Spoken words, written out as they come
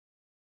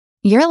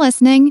You're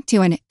listening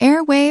to an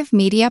Airwave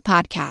Media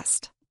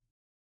Podcast.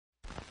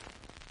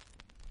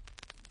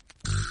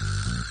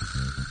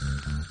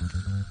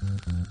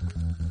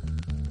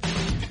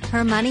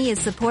 Her Money is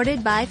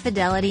supported by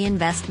Fidelity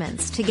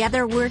Investments.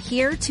 Together, we're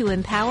here to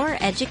empower,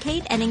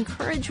 educate, and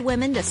encourage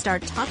women to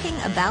start talking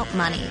about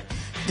money.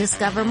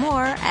 Discover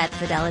more at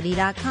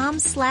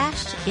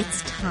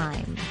fidelity.com/it's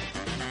time.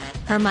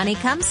 Her Money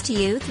comes to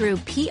you through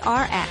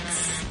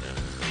PRX.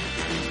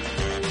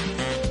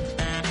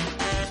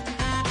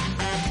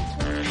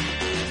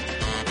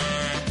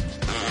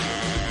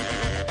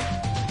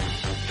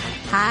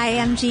 Hi,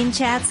 I'm Jean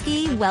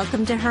Chatzky.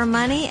 Welcome to Her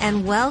Money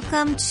and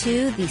welcome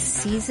to the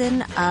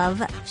season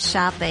of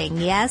shopping.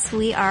 Yes,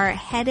 we are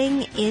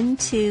heading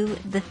into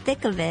the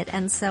thick of it,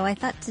 and so I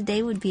thought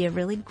today would be a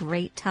really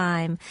great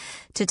time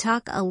to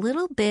talk a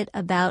little bit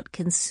about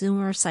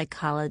consumer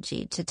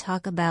psychology, to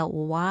talk about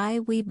why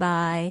we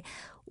buy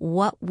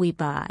what we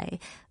buy,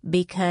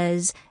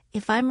 because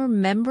if I'm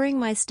remembering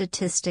my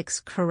statistics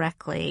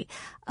correctly,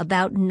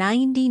 about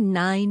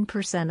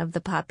 99% of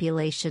the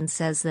population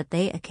says that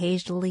they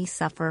occasionally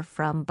suffer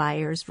from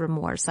buyer's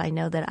remorse. I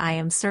know that I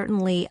am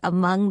certainly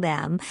among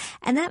them.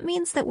 And that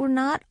means that we're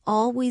not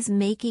always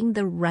making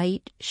the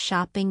right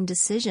shopping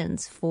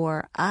decisions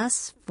for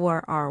us,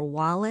 for our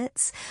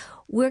wallets.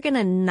 We're going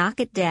to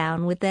knock it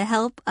down with the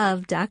help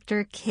of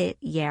Dr. Kit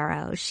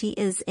Yarrow. She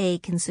is a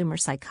consumer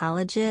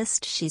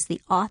psychologist. She's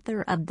the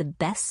author of the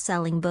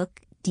best-selling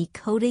book,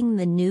 Decoding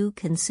the New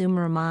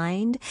Consumer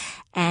Mind,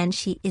 and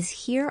she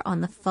is here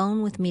on the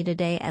phone with me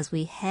today as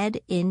we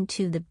head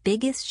into the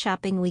biggest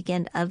shopping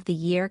weekend of the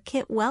year.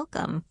 Kit,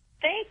 welcome.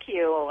 Thank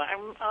you.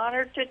 I'm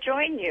honored to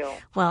join you.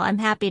 Well, I'm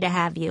happy to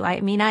have you.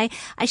 I mean, I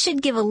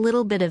should give a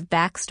little bit of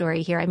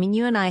backstory here. I mean,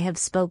 you and I have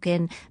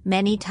spoken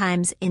many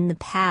times in the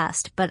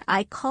past, but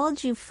I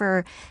called you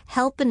for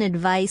help and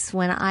advice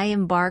when I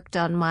embarked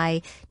on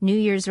my New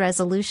Year's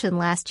resolution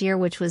last year,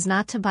 which was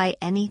not to buy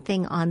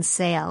anything on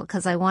sale,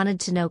 because I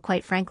wanted to know,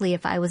 quite frankly,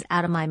 if I was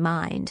out of my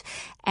mind.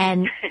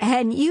 And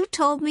you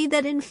told me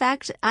that, in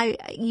fact,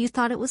 you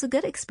thought it was a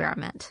good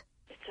experiment.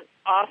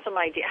 Awesome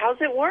idea. How's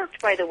it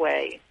worked, by the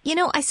way? You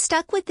know, I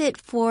stuck with it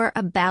for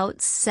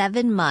about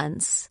 7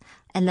 months,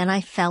 and then I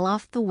fell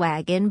off the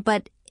wagon.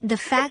 But the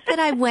fact that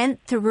I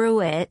went through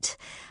it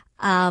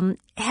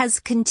has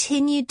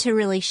continued to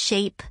really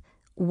shape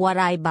what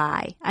I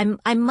buy.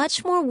 I'm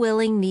much more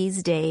willing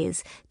these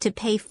days to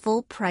pay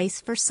full price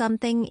for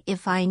something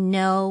if I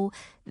know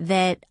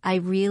that I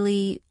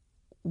really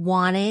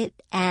want it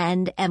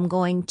and am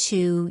going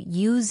to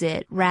use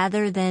it,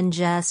 rather than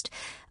just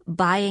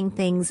buying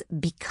things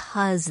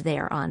because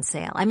they're on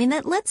sale. I mean,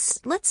 let's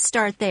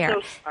start there.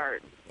 So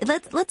smart.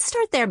 Let's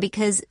start there,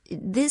 because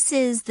this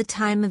is the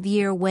time of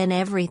year when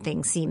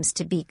everything seems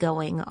to be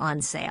going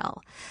on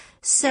sale.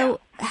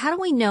 So How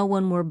do we know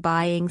when we're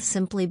buying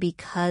simply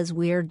because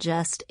we're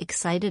just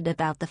excited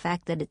about the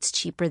fact that it's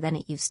cheaper than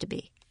it used to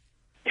be?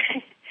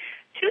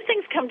 Two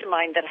things come to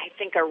mind that I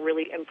think are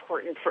really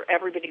important for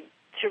everybody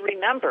to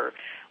remember.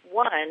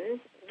 One,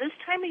 this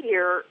time of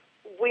year,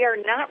 we are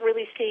not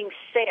really seeing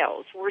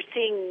sales. We're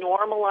seeing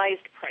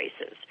normalized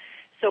prices.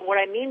 So what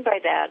I mean by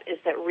that is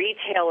that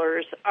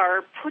retailers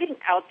are putting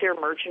out their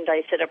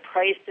merchandise at a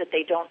price that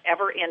they don't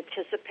ever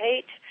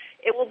anticipate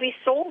it will be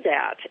sold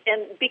at,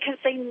 and because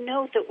they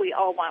know that we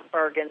all want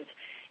bargains.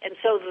 And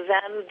so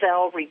then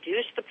they'll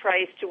reduce the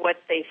price to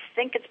what they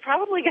think it's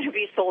probably going to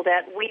be sold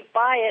at. We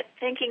buy it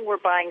thinking we're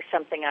buying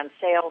something on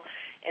sale,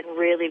 and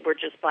really we're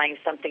just buying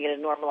something at a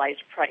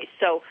normalized price.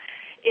 So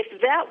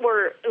if that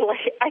were,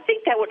 I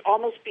think that would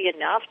almost be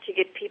enough to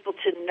get people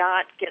to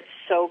not get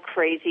so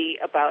crazy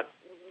about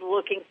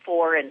looking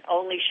for and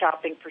only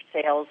shopping for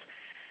sales.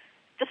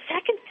 The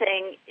second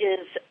thing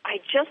is I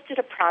just did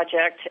a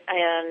project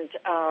and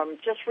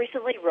just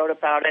recently wrote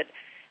about it,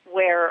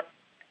 where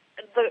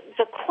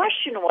the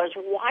question was,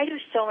 why do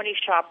so many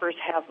shoppers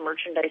have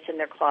merchandise in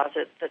their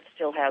closet that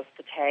still has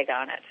the tag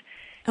on it?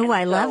 Oh,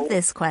 I love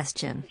this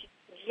question.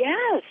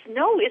 Yes.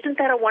 No, isn't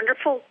that a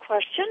wonderful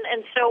question?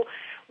 And so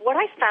what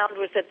I found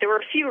was that there were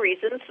a few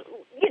reasons.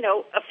 You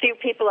know, a few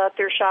people out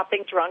there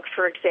shopping drunk,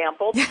 for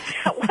example.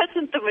 That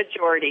wasn't the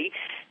majority.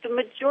 The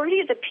majority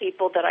of the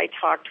people that I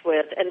talked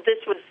with, and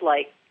this was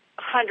like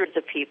hundreds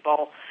of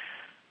people,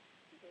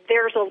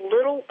 there's a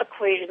little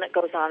equation that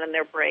goes on in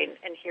their brain,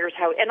 and here's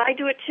how, and I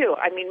do it too.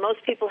 I mean,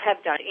 most people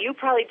have done it. You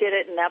probably did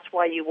it, and that's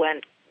why you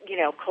went,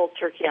 cold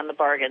turkey on the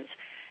bargains.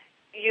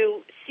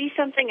 You see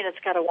something, and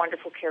it's got a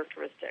wonderful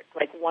characteristic.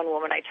 Like one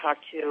woman I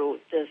talked to,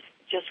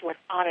 just went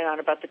on and on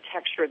about the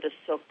texture of this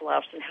silk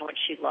blouse and how much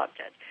she loved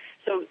it.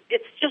 So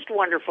it's just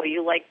wonderful.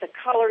 You like the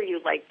color,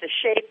 you like the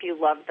shape, you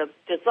love the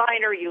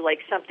designer, you like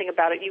something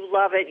about it, you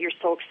love it, you're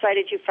so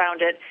excited you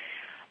found it.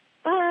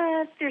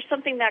 But there's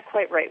something not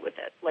quite right with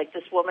it. Like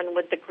this woman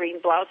with the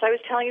green blouse I was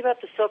telling you about,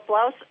 the silk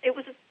blouse, it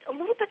was a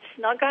little bit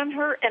snug on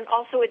her, and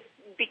also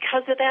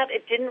because of that,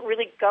 it didn't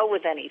really go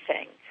with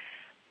anything.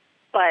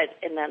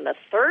 And then the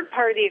third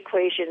part of the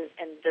equation,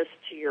 and this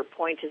to your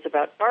point is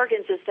about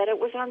bargains, is that it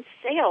was on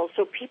sale.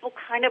 So people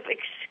kind of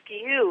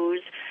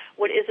excuse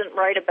what isn't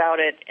right about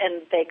it,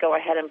 and they go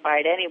ahead and buy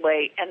it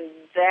anyway. And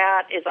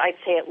that is, I'd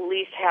say, at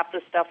least half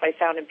the stuff I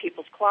found in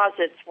people's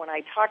closets when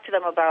I talked to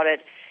them about it.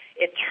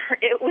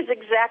 It was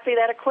exactly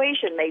that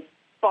equation. They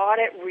bought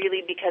it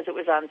really because it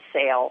was on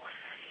sale.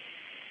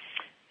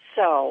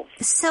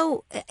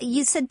 So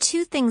you said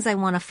two things I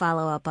want to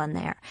follow up on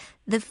there.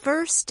 The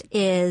first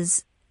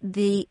is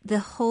the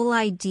whole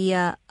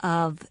idea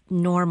of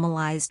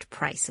normalized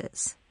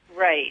prices.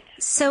 Right.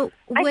 So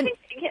when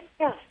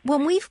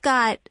we've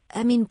got,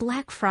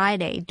 Black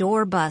Friday,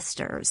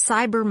 Doorbuster,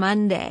 Cyber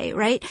Monday,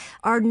 right?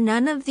 Are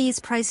none of these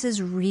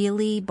prices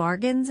really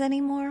bargains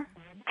anymore?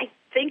 I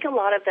think a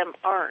lot of them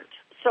aren't.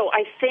 So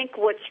I think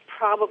what's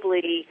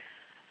probably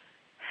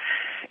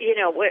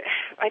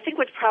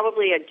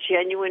a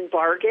genuine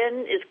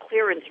bargain is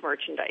clearance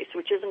merchandise,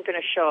 which isn't going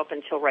to show up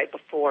until right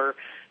before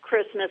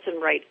Christmas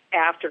and right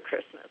after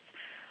Christmas.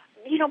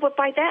 But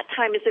by that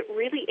time, is it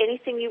really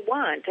anything you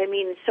want?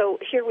 So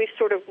here we've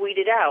sort of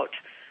weeded out,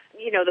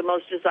 the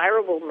most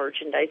desirable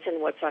merchandise,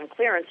 and what's on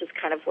clearance is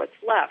kind of what's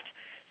left.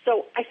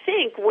 So I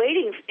think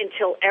waiting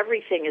until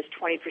everything is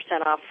 20%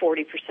 off,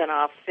 40%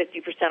 off,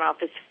 50% off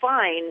is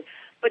fine,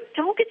 but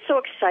don't get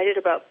so excited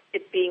about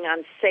it being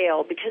on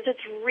sale because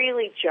it's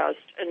really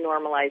just a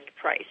normalized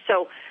price.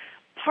 So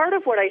part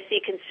of what I see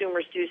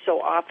consumers do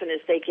so often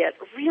is they get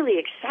really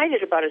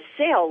excited about a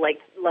sale, like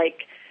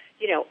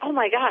oh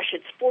my gosh,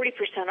 it's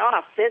 40%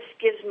 off. This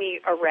gives me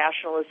a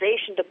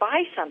rationalization to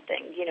buy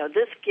something.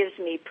 This gives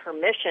me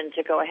permission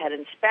to go ahead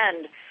and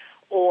spend,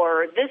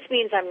 or this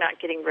means I'm not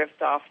getting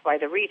ripped off by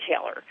the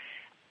retailer.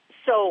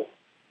 So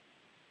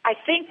I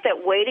think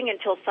that waiting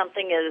until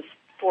something is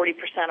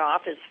 40%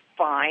 off is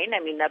fine.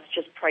 That's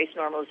just price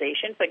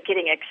normalization. But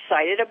getting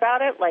excited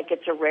about it like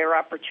it's a rare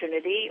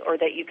opportunity or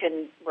that you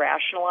can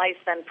rationalize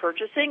then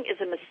purchasing is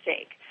a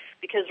mistake,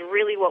 because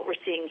really what we're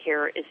seeing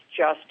here is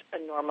just a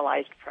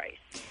normalized price.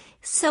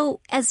 So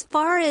as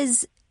far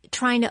as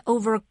trying to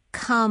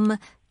overcome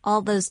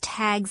all those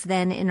tags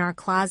then in our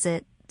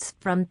closet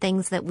from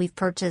things that we've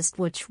purchased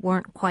which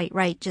weren't quite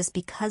right just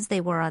because they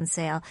were on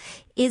sale,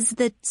 is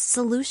the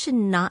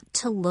solution not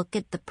to look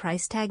at the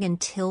price tag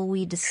until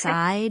we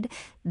decide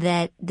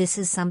that this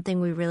is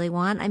something we really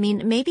want?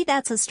 Maybe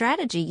that's a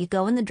strategy. You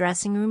go in the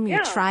dressing room,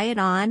 you try it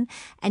on,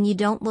 and you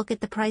don't look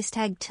at the price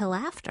tag till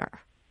after.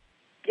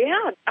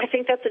 Yeah, I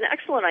think that's an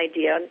excellent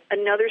idea.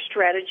 Another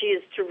strategy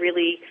is to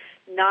really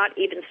not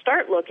even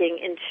start looking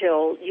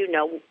until you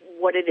know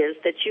what it is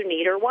that you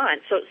need or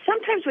want. So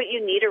sometimes what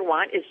you need or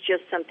want is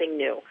just something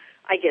new.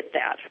 I get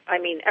that.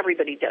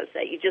 Everybody does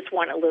that. You just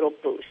want a little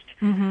boost.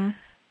 Mm-hmm.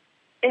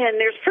 And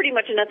there's pretty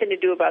much nothing to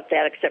do about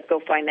that except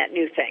go find that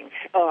new thing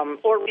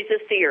or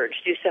resist the urge,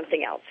 do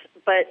something else.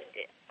 But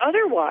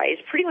otherwise,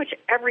 pretty much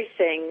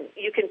everything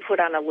you can put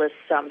on a list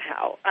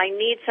somehow. I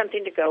need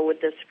something to go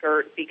with this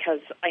skirt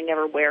because I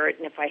never wear it,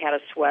 and if I had a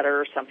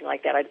sweater or something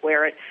like that, I'd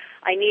wear it.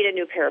 I need a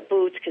new pair of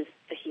boots because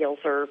the heels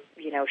are,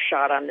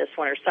 shot on this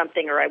one or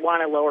something, or I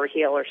want a lower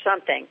heel or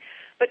something.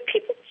 But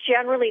people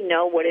generally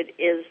know what it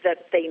is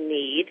that they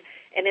need,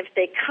 and if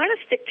they kind of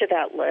stick to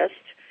that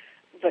list,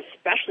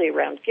 especially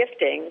around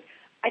gifting,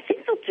 I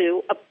think they'll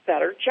do a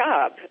better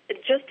job.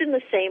 Just in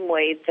the same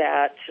way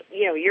that,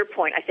 your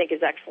point I think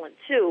is excellent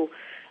too.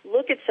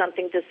 Look at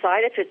something,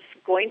 decide if it's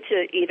going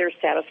to either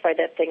satisfy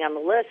that thing on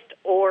the list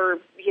or,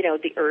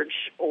 the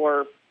urge,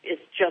 or is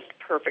just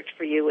perfect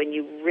for you and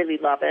you really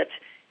love it,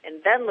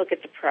 and then look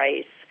at the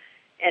price.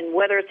 And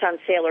whether it's on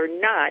sale or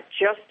not,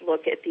 just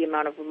look at the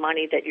amount of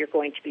money that you're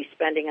going to be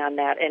spending on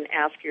that and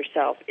ask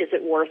yourself, is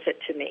it worth it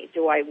to me?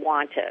 Do I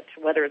want it,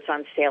 whether it's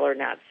on sale or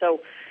not? So,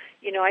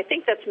 I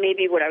think that's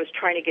maybe what I was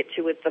trying to get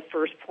to with the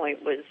first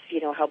point was,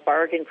 how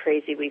bargain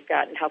crazy we've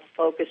gotten, how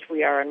focused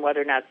we are on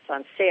whether or not it's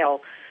on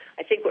sale.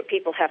 I think what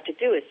people have to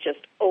do is just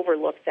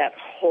overlook that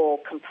whole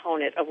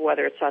component of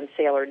whether it's on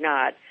sale or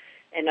not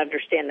and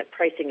understand that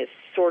pricing is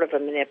sort of a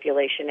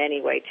manipulation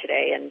anyway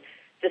today, and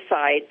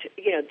decide,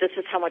 this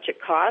is how much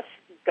it costs,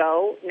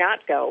 go, not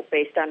go,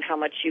 based on how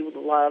much you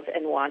love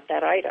and want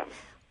that item.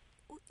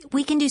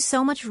 We can do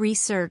so much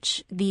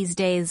research these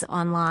days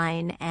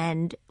online,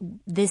 and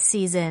this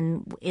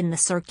season in the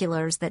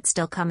circulars that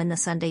still come in the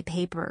Sunday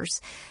papers.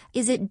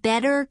 Is it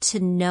better to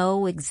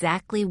know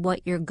exactly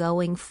what you're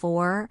going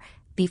for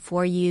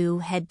before you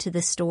head to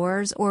the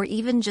stores, or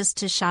even just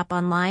to shop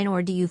online,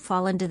 or do you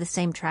fall into the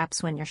same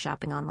traps when you're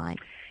shopping online?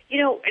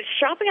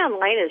 Shopping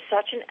online is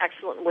such an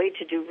excellent way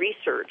to do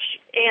research,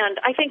 and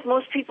I think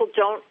most people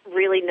don't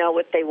really know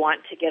what they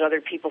want to get other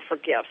people for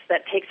gifts.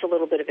 That takes a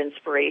little bit of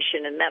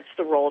inspiration, and that's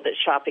the role that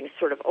shopping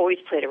sort of always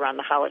played around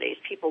the holidays.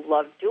 People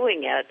love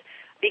doing it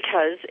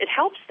because it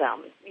helps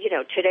them.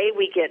 Today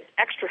we get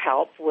extra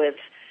help with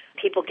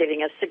people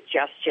giving us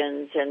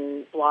suggestions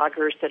and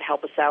bloggers that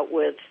help us out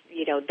with,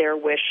 their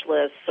wish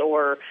lists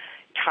or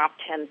top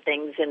 10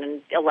 things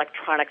in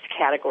electronics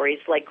categories.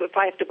 Like if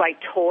I have to buy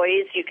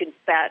toys, you can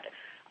bet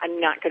I'm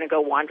not going to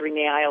go wandering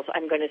the aisles.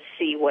 I'm going to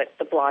see what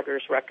the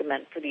bloggers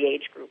recommend for the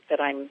age group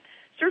that I'm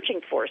searching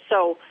for.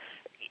 So,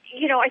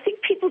 I think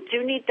people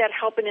do need that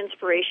help and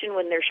inspiration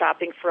when they're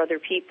shopping for other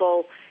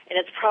people, and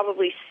it's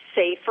probably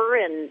safer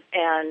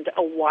and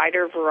a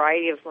wider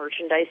variety of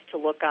merchandise to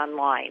look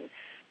online.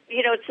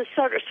 It's a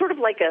sort of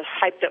like a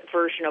hyped up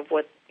version of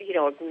what,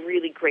 a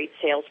really great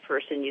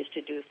salesperson used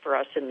to do for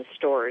us in the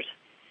stores.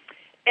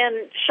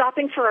 And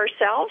shopping for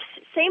ourselves,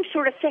 same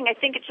sort of thing. I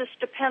think it just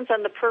depends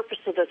on the purpose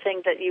of the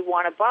thing that you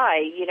want to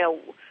buy.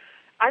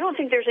 I don't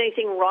think there's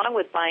anything wrong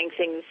with buying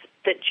things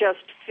that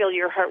just fill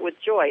your heart with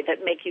joy,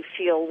 that make you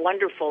feel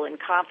wonderful and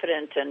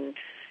confident and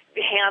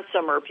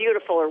handsome or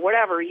beautiful or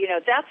whatever.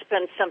 That's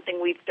been something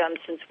we've done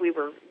since we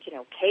were,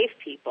 cave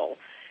people.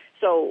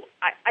 So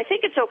I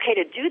think it's okay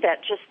to do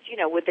that just,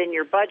 within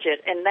your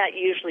budget, and that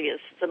usually is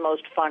the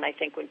most fun, I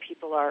think, when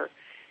people are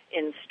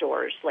in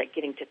stores, like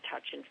getting to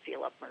touch and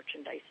feel up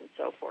merchandise and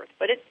so forth.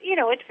 But it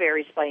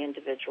varies by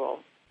individual.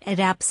 It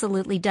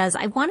absolutely does.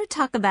 I want to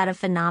talk about a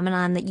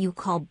phenomenon that you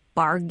call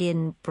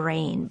bargain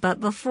brain. But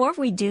before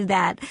we do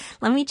that,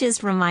 let me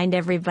just remind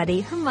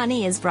everybody, Her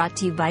Money is brought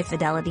to you by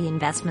Fidelity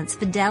Investments.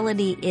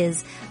 Fidelity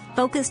is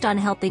focused on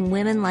helping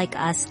women like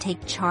us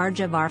take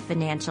charge of our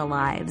financial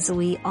lives.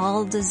 We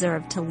all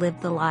deserve to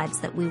live the lives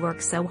that we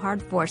work so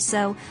hard for.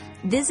 So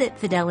visit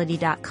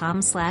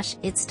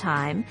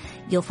fidelity.com/itstime.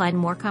 You'll find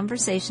more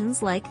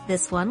conversations like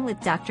this one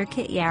with Dr.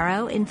 Kit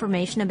Yarrow,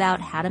 information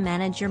about how to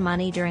manage your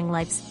money during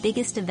life's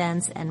biggest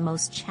events and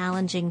most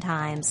challenging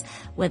times,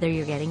 whether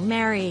you're getting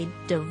married,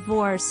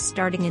 divorced,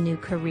 starting a new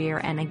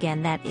career. And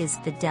again, that is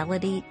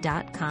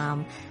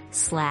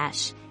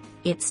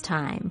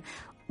fidelity.com/itstime.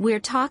 We're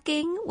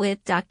talking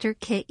with Dr.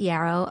 Kit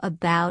Yarrow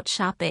about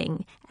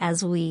shopping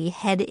as we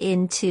head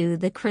into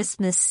the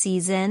Christmas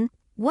season.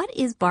 What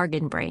is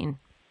bargain brain?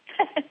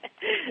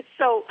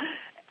 So,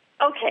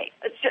 okay,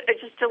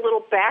 just a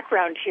little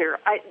background here.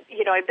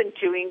 I've been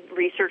doing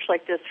research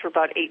like this for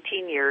about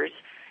 18 years,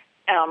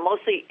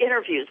 mostly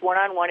interviews,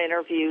 one-on-one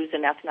interviews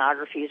and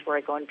ethnographies where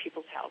I go in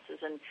people's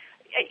houses. And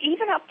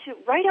even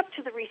right up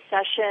to the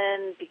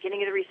recession,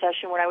 beginning of the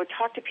recession, when I would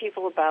talk to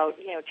people about,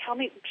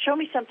 show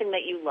me something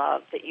that you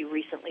love that you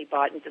recently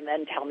bought, and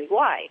then tell me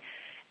why.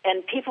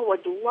 And people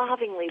would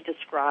lovingly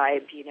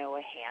describe,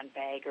 a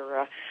handbag or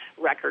a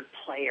record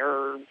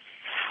player,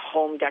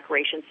 home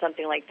decoration,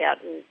 something like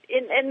that.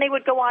 And they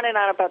would go on and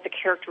on about the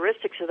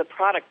characteristics of the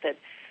product that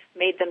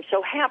made them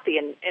so happy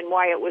and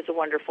why it was a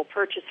wonderful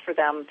purchase for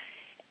them.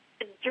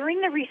 During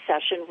the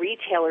recession,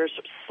 retailers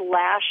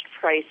slashed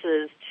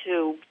prices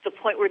to the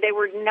point where they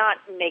were not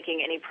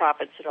making any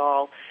profits at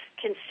all.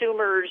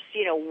 Consumers,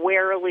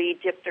 warily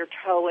dipped their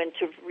toe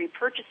into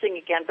repurchasing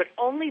again, but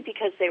only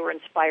because they were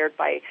inspired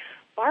by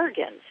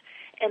bargains.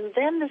 And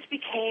then this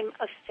became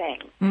a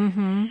thing.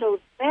 Mm-hmm. So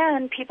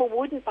then people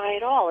wouldn't buy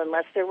at all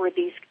unless there were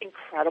these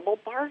incredible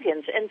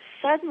bargains. And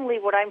suddenly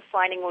what I'm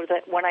finding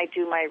when I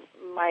do my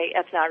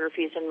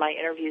ethnographies and my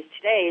interviews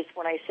today is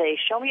when I say,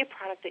 show me a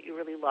product that you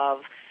really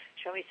love,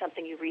 show me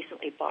something you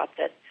recently bought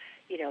that,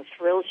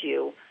 thrills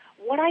you.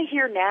 What I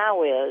hear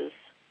now is,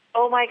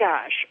 oh my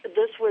gosh,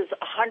 this was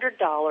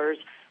 $100,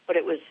 but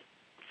it was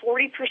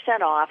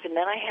 40% off, and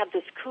then I had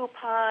this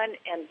coupon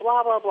and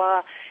blah, blah,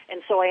 blah,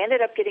 and so I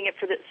ended up getting it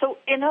for this. So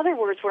in other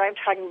words, what I'm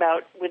talking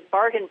about with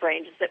bargain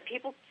brains is that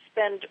people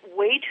spend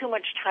way too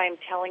much time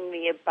telling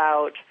me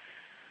about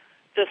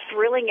the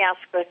thrilling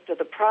aspect of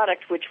the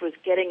product, which was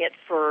getting it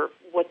for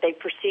what they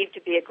perceive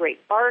to be a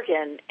great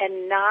bargain,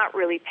 and not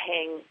really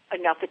paying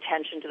enough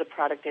attention to the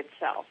product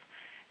itself.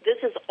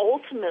 This is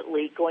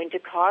ultimately going to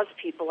cause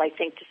people, I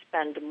think, to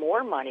spend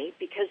more money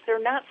because they're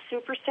not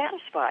super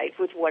satisfied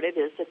with what it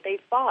is that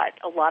they've bought.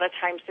 A lot of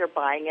times they're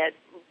buying it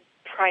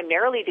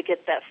primarily to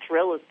get that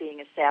thrill of being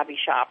a savvy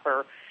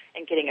shopper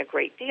and getting a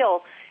great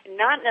deal,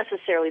 not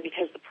necessarily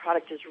because the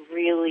product is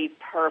really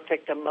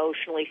perfect,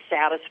 emotionally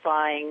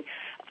satisfying,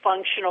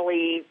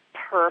 functionally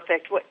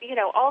perfect,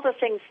 all the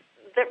things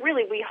that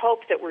really we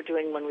hope that we're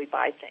doing when we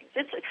buy things.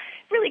 It's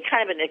really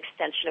kind of an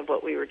extension of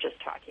what we were just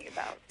talking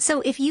about.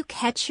 So if you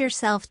catch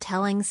yourself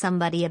telling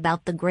somebody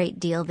about the great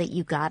deal that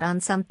you got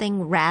on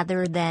something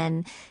rather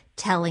than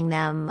telling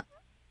them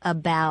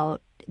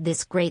about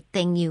this great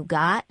thing you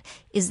got,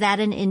 is that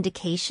an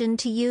indication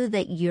to you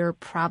that you're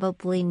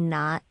probably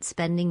not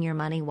spending your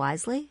money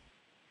wisely?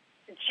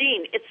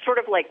 Jean, it's sort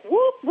of like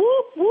whoop,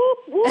 whoop, whoop,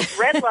 whoop,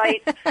 red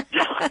light.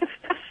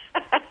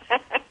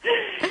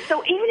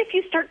 So even if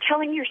you start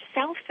telling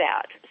yourself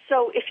that,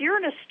 so if you're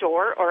in a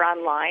store or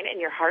online and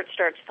your heart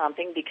starts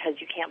thumping because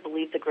you can't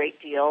believe the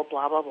great deal,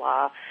 blah, blah,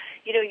 blah,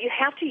 you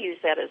have to use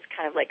that as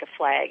kind of like a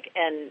flag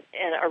and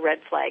a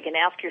red flag and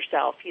ask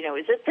yourself,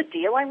 is it the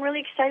deal I'm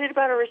really excited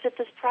about or is it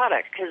this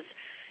product? Because,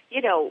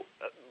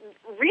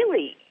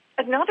 really,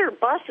 another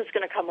bus is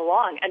going to come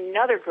along.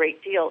 Another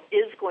great deal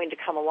is going to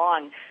come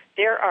along.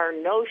 There are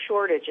no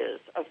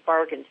shortages of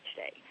bargains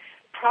today.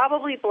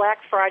 Probably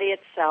Black Friday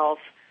itself,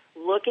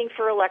 looking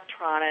for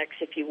electronics.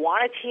 If you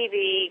want a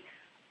TV,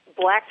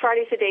 Black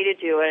Friday's the day to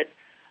do it.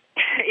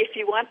 If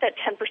you want that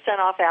 10%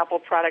 off Apple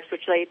products,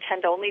 which they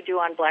tend to only do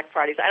on Black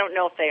Fridays, I don't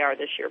know if they are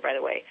this year, by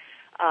the way.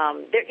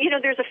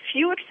 There's a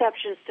few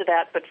exceptions to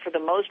that, but for the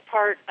most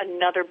part,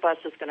 another bus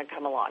is going to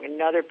come along,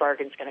 another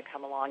bargain's going to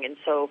come along, and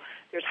so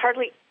there's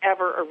hardly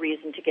ever a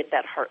reason to get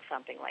that heart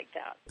thumping like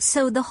that.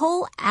 So the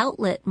whole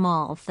outlet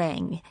mall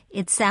thing,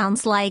 it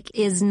sounds like,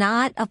 is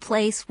not a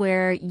place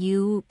where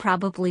you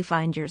probably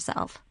find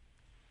yourself.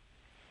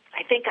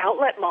 I think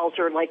outlet malls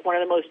are like one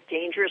of the most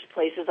dangerous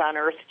places on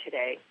earth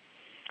today.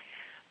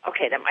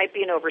 Okay, that might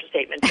be an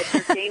overstatement, but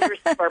they're dangerous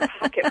to our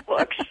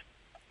pocketbooks.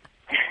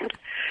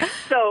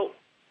 So,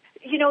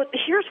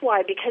 here's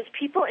why. Because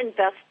people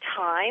invest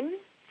time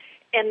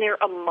and their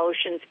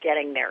emotions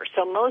getting there.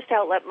 So most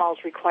outlet malls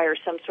require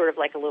some sort of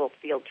like a little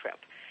field trip.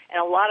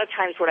 And a lot of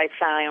times what I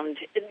found,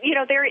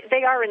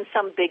 they are in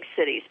some big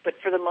cities, but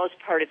for the most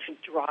part it's a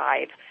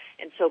drive.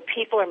 And so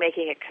people are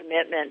making a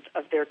commitment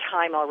of their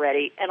time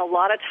already. And a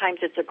lot of times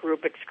it's a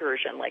group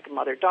excursion, like a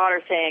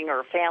mother-daughter thing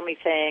or a family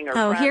thing.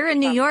 Or here in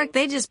New York,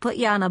 they just put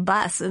you on a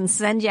bus and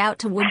send you out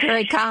to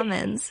Woodbury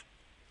Commons.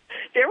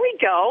 There we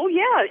go.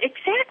 Yeah,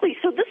 exactly.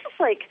 So this is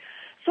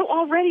so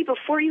already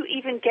before you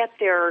even get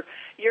there,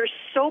 you're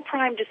so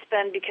primed to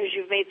spend because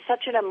you've made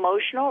such an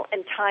emotional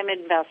and time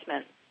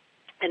investment.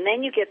 And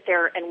then you get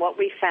there, and what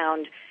we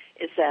found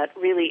is that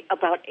really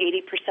about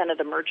 80% of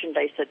the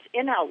merchandise that's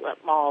in outlet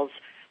malls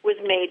was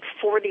made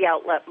for the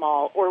outlet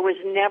mall or was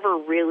never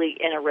really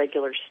in a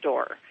regular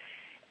store.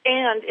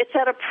 And it's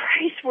at a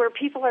price where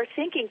people are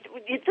thinking,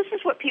 this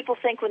is what people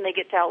think when they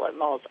get to outlet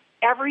malls.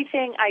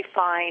 Everything I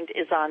find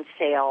is on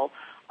sale.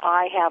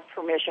 I have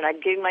permission. I'm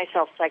giving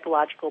myself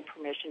psychological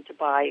permission to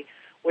buy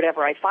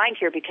whatever I find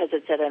here because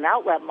it's at an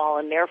outlet mall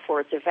and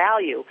therefore it's a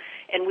value.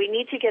 And we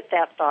need to get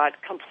that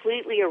thought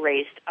completely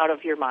erased out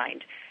of your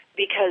mind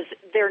because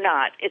they're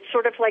not. It's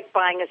sort of like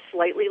buying a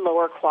slightly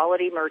lower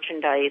quality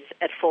merchandise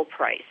at full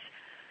price.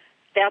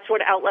 That's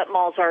what outlet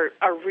malls are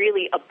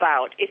really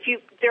about.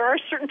 There are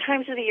certain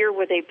times of the year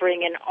where they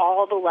bring in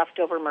all the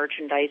leftover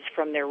merchandise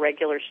from their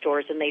regular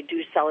stores and they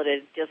do sell it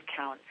at a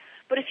discount.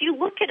 But if you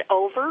look it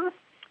over,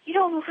 a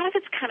lot of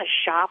it's kind of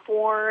shop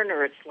worn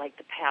or it's like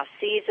the past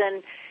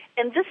season.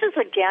 And this is,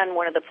 again,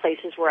 one of the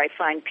places where I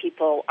find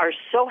people are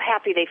so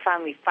happy they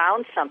finally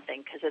found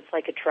something because it's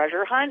like a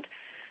treasure hunt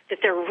that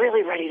they're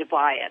really ready to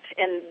buy it.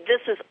 And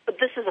this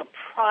is a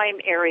prime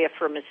area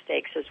for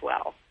mistakes as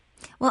well.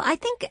 Well, I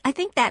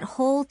think that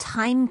whole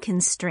time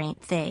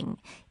constraint thing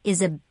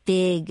is a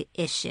big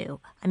issue.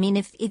 I mean,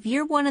 if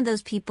you're one of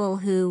those people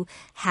who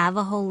have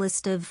a whole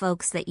list of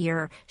folks that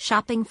you're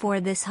shopping for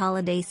this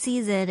holiday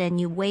season and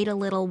you wait a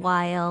little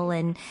while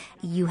and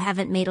you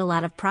haven't made a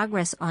lot of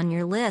progress on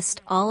your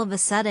list, all of a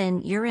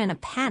sudden you're in a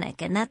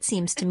panic. And that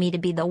seems to me to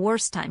be the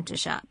worst time to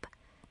shop.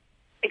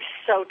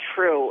 So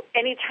true.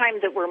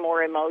 Anytime that we're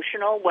more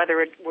emotional,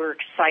 whether we're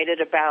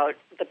excited about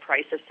the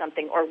price of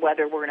something or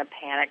whether we're in a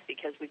panic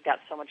because we've got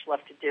so much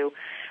left to do,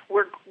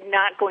 we're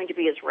not going to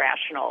be as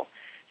rational.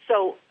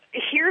 So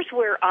here's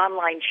where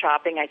online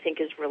shopping, I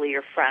think, is really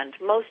your friend.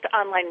 Most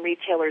online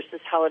retailers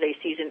this holiday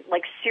season,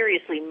 like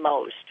seriously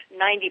most,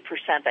 90%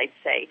 I'd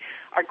say,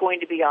 are going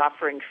to be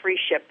offering free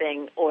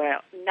shipping or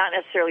not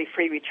necessarily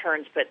free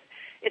returns, but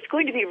it's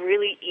going to be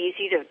really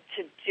easy to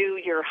do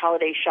your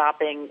holiday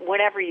shopping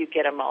whenever you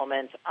get a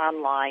moment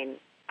online.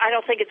 I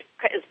don't think it's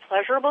as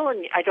pleasurable,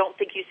 and I don't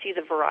think you see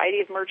the variety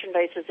of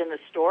merchandises in the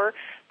store,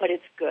 but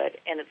it's good,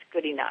 and it's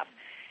good enough.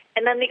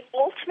 And then the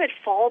ultimate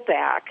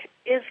fallback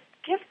is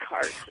gift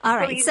cards. All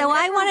right, so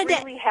I wanted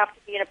to really have to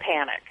be in a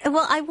panic.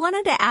 Well, I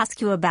wanted to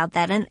ask you about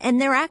that, and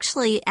they're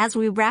actually, as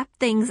we wrap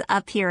things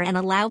up here and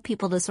allow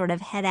people to sort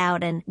of head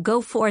out and go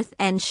forth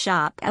and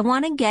shop, I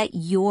want to get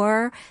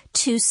your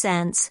 2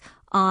 cents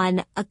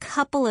on a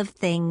couple of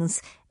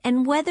things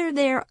and whether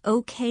they're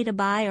okay to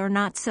buy or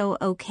not so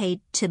okay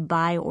to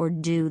buy or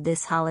do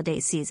this holiday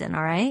season,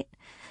 all right?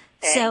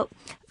 Okay. So,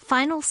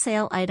 final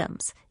sale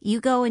items. You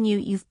go and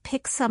you've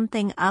picked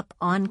something up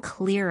on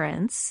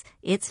clearance.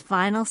 It's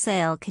final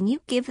sale. Can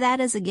you give that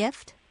as a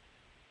gift?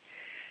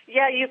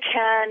 Yeah, you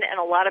can, and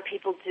a lot of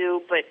people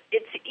do, but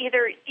it's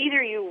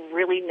either you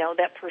really know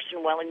that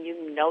person well and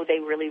you know they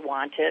really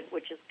want it,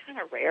 which is kind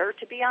of rare,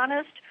 to be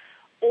honest,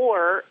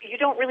 or you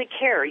don't really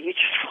care. You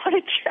just want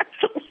to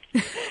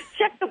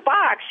check the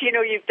box.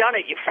 You've done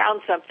it. You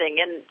found something.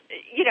 And,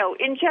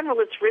 in general,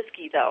 it's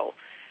risky, though,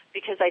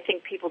 because I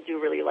think people do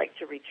really like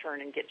to return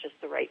and get just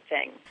the right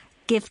thing.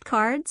 Gift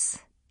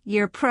cards?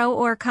 You're pro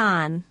or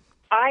con?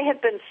 I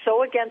have been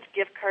so against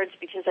gift cards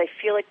because I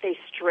feel like they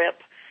strip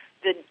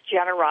the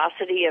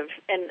generosity of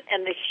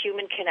and the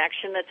human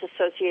connection that's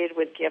associated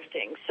with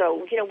gifting.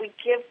 So, we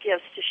give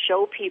gifts to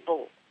show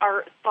people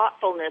our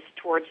thoughtfulness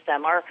towards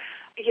them,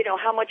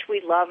 how much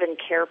we love and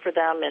care for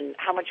them and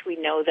how much we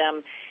know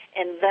them.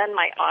 And then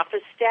my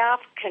office staff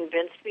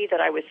convinced me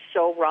that I was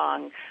so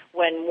wrong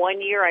when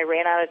one year I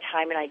ran out of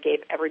time and I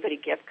gave everybody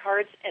gift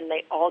cards and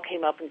they all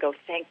came up and go,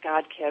 "Thank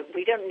God, Kit,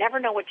 we never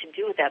know what to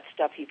do with that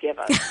stuff you give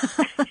us."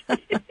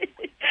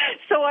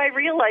 So I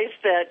realized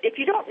that if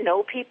you don't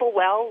know people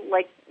well,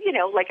 I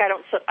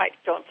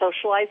don't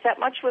socialize that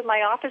much with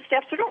my office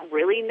staff, so I don't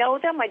really know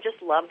them. I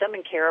just love them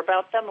and care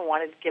about them and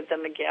wanted to give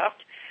them a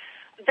gift.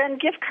 then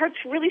gift cards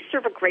really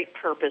serve a great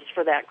purpose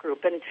for that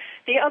group. And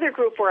the other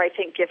group where I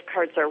think gift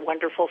cards are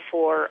wonderful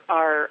for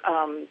are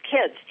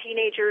kids,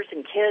 teenagers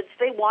and kids.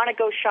 They want to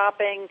go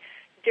shopping.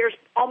 There's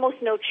almost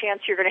no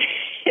chance you're going to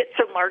hit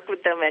the mark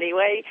with them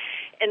anyway.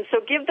 And so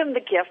give them the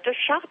gift of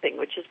shopping,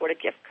 which is what a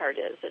gift card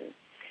is. And,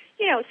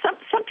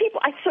 some people,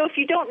 so if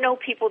you don't know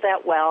people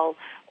that well,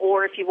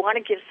 or if you want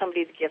to give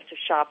somebody the gift of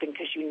shopping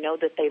because you know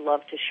that they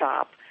love to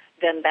shop,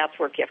 then that's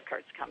where gift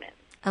cards come in.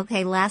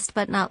 Okay, last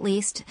but not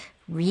least,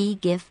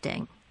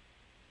 re-gifting.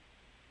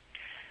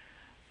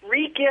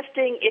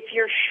 Re-gifting, if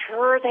you're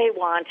sure they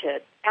want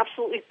it,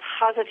 absolutely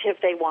positive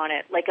they want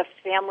it, like a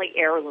family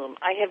heirloom.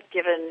 I have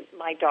given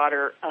my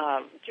daughter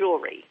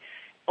jewelry,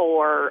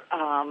 or,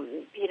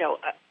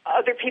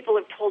 other people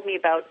have told me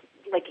about,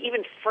 like,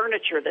 even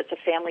furniture that's a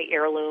family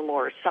heirloom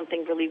or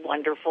something really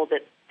wonderful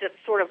that's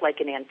sort of like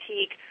an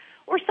antique,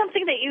 or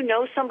something that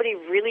somebody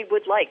really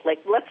would like. Like,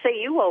 let's say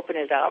you open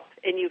it up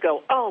and you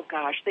go, oh,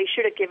 gosh, they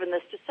should have given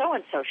this to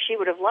so-and-so. She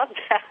would have loved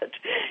that.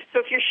 So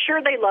if you're sure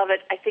they love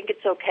it, I think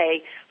it's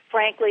okay.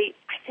 Frankly,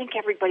 I think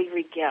everybody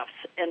re-gifts.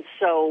 And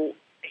so,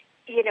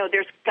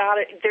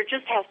 there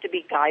just has to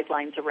be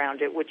guidelines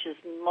around it, which is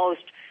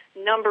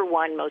number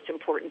one most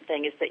important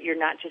thing is that you're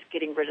not just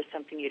getting rid of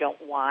something you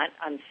don't want.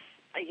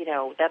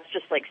 That's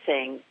just like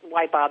saying,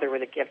 why bother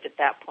with a gift at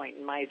that point,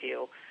 in my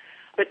view.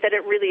 But that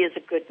it really is a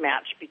good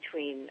match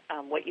between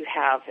what you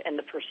have and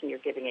the person you're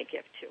giving a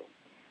gift to.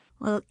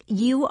 Well,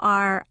 you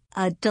are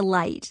a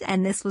delight,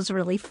 and this was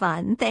really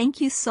fun. Thank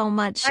you so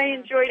much. I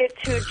enjoyed it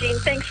too, Jean.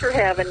 Thanks for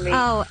having me.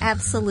 Oh,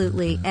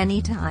 absolutely.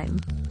 Anytime.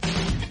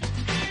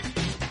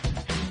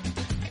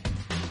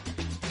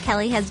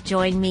 Kelly has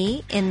joined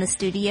me in the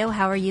studio.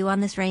 How are you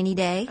on this rainy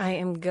day? I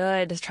am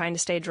good. Just trying to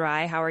stay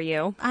dry. How are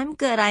you? I'm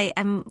good.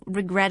 I'm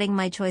regretting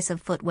my choice of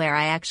footwear.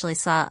 I actually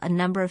saw a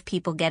number of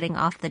people getting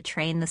off the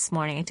train this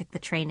morning. I took the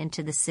train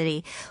into the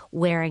city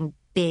wearing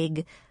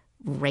big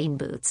rain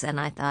boots. And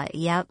I thought,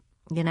 yep,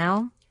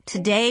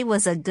 today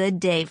was a good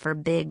day for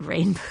big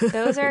rain boots.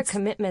 Those are a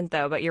commitment,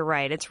 though, but you're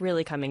right. It's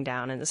really coming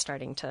down and it's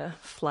starting to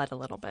flood a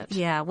little bit.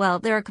 Yeah, well,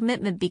 they're a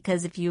commitment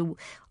because if you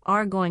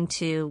are going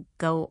to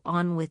go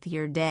on with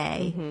your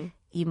day,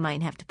 you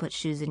might have to put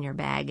shoes in your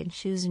bag. And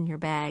shoes in your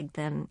bag,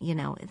 then,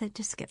 it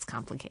just gets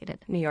complicated.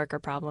 New Yorker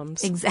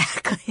problems.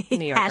 Exactly.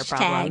 New Yorker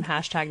problem.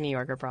 Hashtag New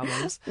Yorker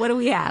problems. What do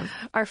we have?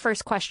 Our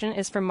first question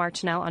is from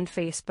Martinelle on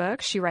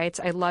Facebook. She writes,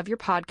 I love your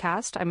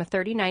podcast. I'm a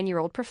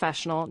 39-year-old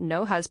professional,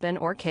 no husband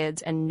or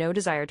kids, and no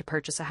desire to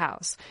purchase a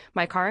house.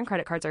 My car and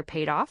credit cards are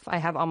paid off. I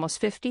have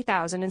almost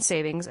 $50,000 in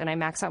savings, and I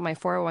max out my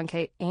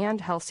 401k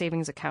and health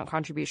savings account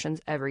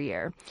contributions every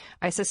year.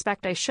 I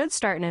suspect I should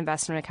start an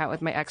investment account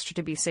with my extra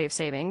to be safe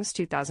savings,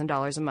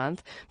 $2,000 a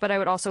month, but I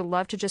would also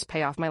love to just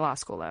pay off my law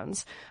school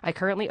loans. I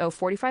currently owe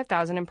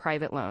 $45,000 in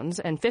private loans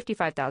and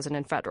 $55,000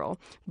 in federal,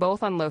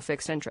 both on low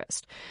fixed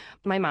interest.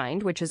 My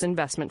mind, which is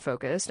investment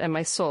focused, and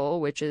my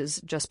soul, which is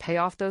just pay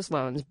off those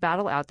loans,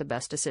 battle out the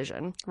best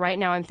decision. Right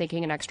now I'm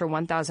thinking an extra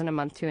 $1,000 a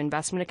month to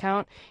investment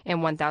account and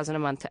 $1,000 a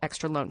month to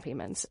extra loan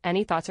payments.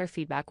 Any thoughts or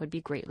feedback would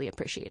be greatly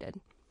appreciated.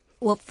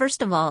 Well,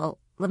 first of all,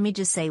 let me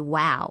just say,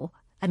 wow.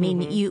 I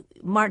mean,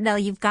 Martinelle,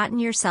 you've gotten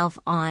yourself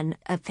on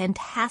a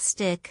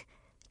fantastic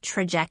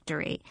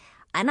trajectory.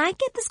 And I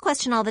get this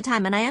question all the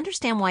time, and I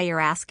understand why you're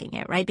asking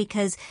it, right?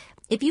 Because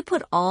if you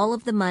put all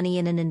of the money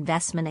in an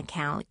investment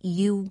account,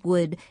 you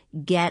would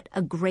get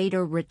a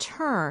greater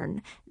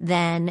return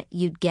than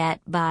you'd get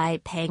by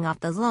paying off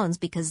those loans,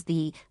 because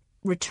the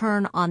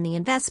return on the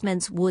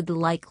investments would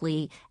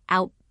likely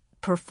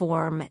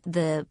outperform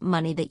the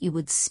money that you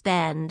would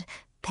spend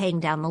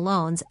paying down the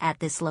loans at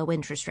this low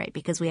interest rate,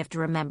 because we have to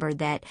remember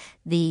that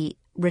the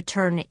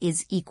return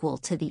is equal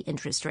to the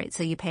interest rate.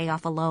 So you pay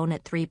off a loan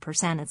at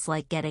 3%, it's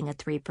like getting a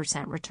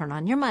 3% return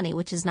on your money,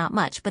 which is not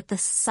much. But the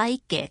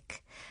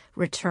psychic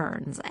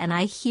returns, and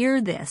I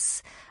hear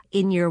this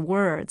in your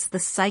words, the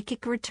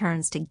psychic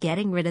returns to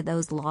getting rid of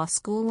those law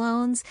school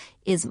loans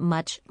is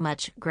much,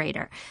 much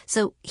greater.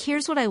 So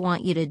here's what I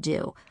want you to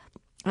do.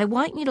 I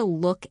want you to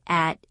look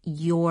at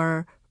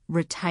your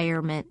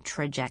retirement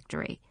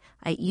trajectory.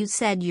 You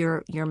said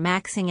you're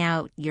maxing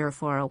out your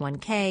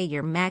 401k,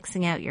 you're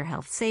maxing out your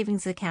health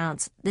savings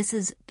accounts. This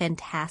is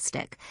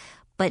fantastic.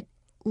 But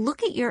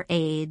look at your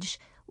age.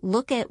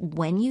 Look at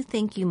when you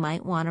think you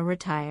might want to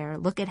retire.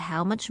 Look at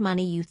how much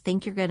money you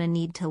think you're going to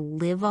need to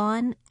live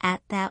on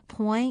at that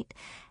point,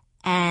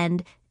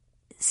 and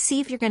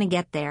see if you're going to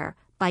get there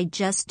by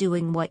just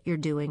doing what you're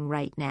doing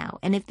right now.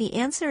 And if the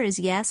answer is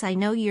yes, I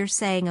know you're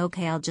saying,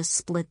 okay, I'll just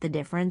split the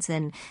difference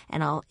and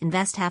I'll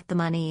invest half the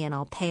money and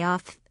I'll pay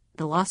off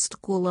the law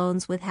school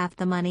loans with half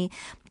the money.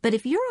 But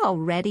if you're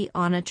already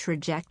on a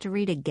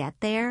trajectory to get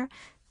there,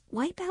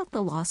 wipe out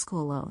the law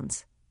school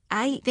loans.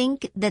 I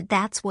think that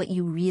that's what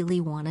you really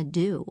want to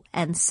do.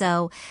 And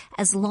so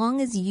as long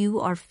as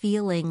you are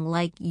feeling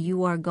like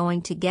you are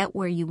going to get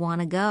where you want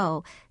to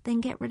go,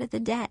 then get rid of the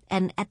debt.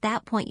 And at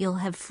that point, you'll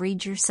have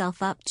freed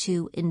yourself up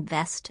to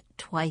invest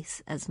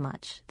twice as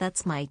much.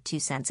 That's my 2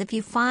 cents. If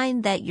you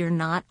find that you're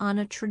not on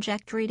a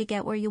trajectory to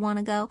get where you want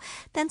to go,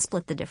 then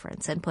split the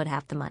difference and put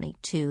half the money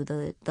to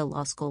the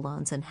law school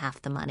loans and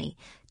half the money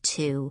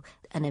to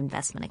an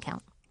investment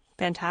account.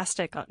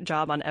 Fantastic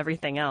job on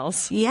everything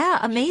else. Yeah,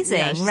 amazing,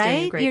 yeah, she's right?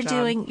 doing a great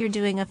job. You're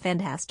doing a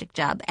fantastic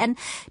job. And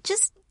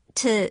just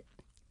to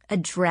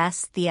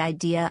address the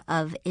idea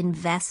of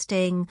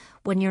investing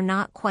when you're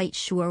not quite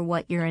sure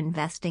what you're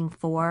investing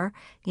for,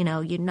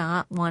 you're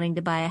not wanting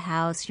to buy a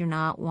house, you're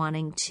not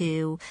wanting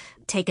to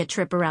take a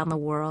trip around the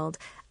world.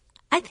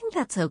 I think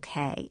that's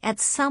okay.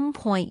 At some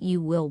point you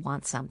will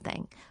want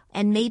something.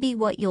 And maybe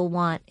what you'll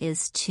want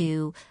is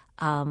to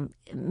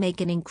make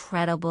an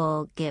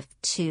incredible gift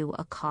to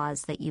a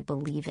cause that you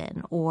believe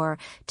in, or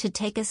to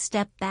take a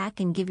step back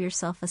and give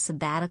yourself a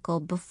sabbatical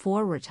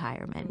before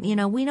retirement.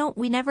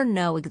 We never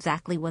know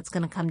exactly what's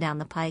going to come down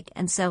the pike.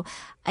 And so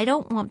I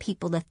don't want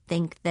people to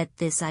think that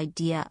this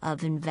idea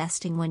of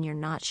investing when you're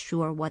not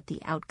sure what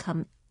the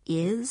outcome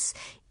is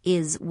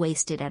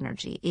wasted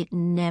energy. It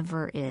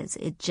never is.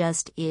 It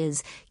just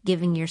is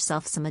giving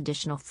yourself some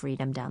additional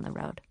freedom down the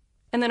road.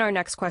 And then our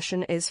next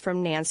question is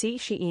from Nancy.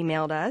 She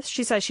emailed us.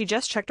 She says she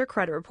just checked her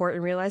credit report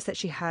and realized that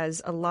she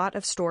has a lot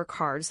of store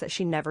cards that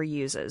she never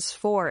uses,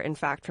 4, in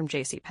fact, from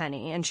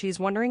JCPenney. And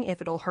she's wondering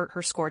if it'll hurt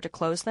her score to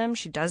close them.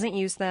 She doesn't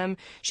use them.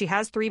 She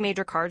has 3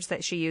 major cards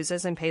that she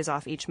uses and pays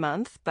off each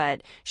month,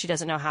 but she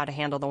doesn't know how to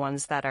handle the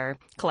ones that are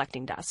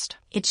collecting dust.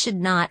 It should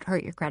not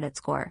hurt your credit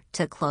score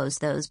to close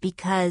those,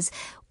 because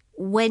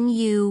when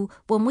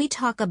we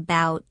talk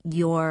about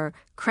your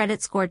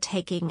credit score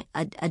taking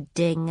a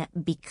ding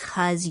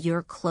because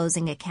you're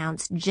closing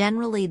accounts,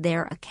 generally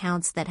they're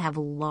accounts that have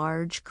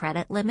large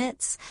credit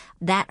limits.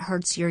 That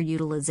hurts your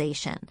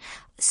utilization.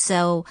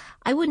 So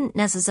I wouldn't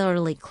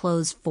necessarily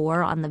close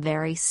 4 on the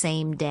very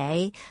same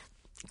day.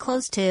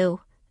 Close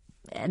 2.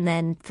 And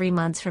then 3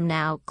 months from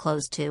now,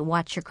 close 2.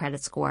 Watch your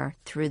credit score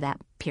through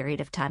that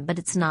period of time. But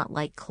it's not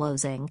like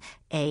closing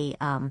a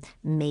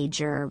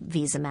major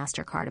Visa,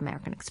 MasterCard,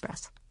 American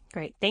Express.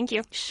 Great. Thank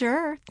you.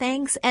 Sure.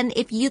 Thanks. And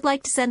if you'd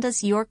like to send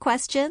us your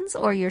questions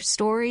or your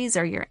stories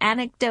or your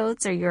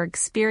anecdotes or your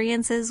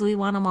experiences, we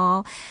want them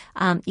all.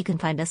 You can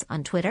find us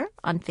on Twitter,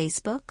 on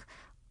Facebook,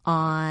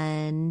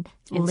 on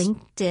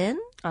LinkedIn.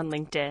 On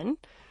LinkedIn.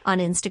 On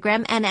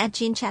Instagram, and at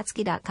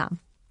JeanChatsky.com.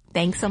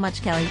 Thanks so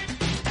much, Kelly.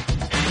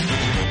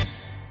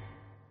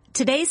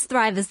 Today's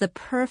Thrive is the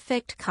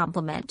perfect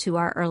complement to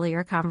our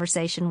earlier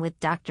conversation with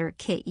Dr.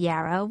 Kit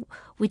Yarrow.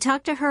 We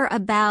talked to her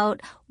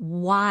about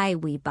why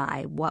we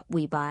buy what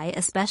we buy,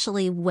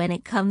 especially when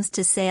it comes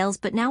to sales.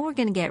 But now we're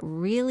going to get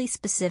really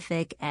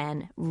specific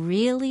and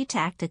really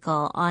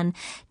tactical on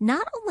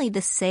not only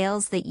the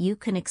sales that you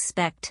can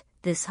expect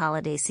this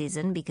holiday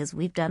season, because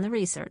we've done the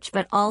research,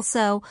 but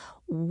also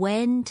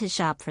when to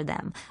shop for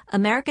them.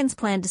 Americans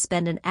plan to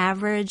spend an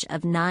average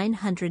of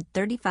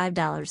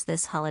 $935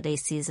 this holiday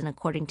season,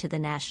 according to the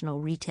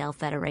National Retail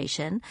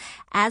Federation.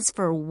 As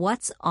for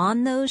what's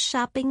on those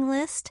shopping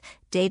lists,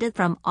 data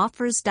from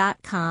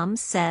Offers.com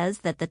says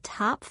that the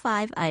top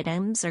 5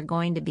 items are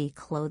going to be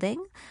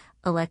clothing,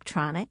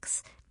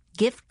 electronics,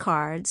 gift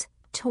cards,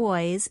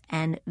 toys,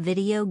 and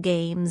video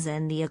games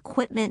and the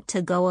equipment to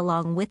go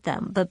along with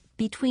them. But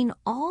between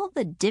all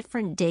the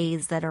different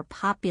days that are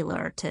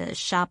popular to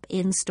shop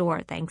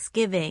in-store,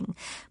 Thanksgiving,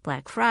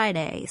 Black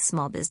Friday,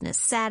 Small Business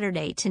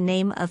Saturday, to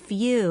name a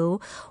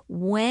few,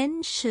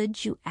 when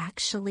should you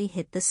actually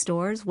hit the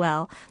stores?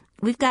 Well,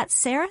 we've got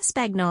Sarah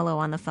Spagnolo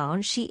on the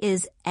phone. She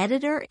is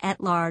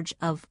editor-at-large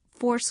of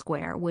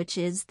Foursquare, which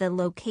is the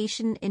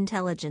location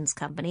intelligence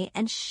company,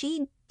 and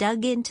she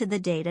dug into the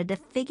data to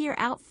figure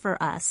out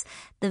for us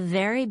the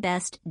very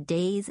best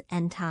days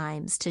and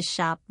times to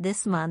shop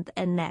this month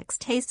and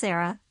next. Hey,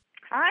 Sarah.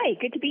 Hi,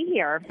 good to be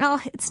here.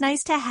 Oh, it's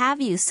nice to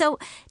have you. So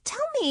tell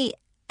me,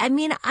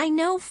 I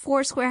know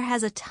Foursquare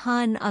has a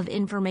ton of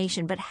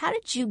information, but how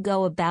did you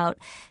go about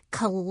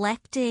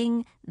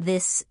collecting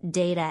this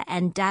data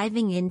and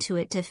diving into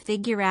it to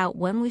figure out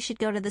when we should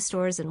go to the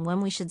stores and when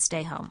we should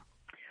stay home?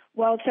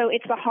 Well, so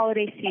it's the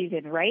holiday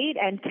season, right?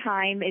 And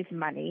time is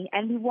money.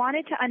 And we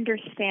wanted to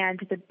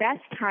understand the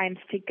best times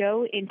to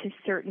go into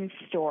certain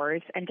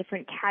stores and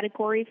different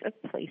categories of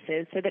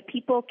places so that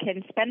people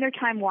can spend their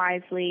time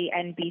wisely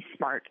and be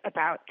smart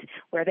about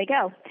where they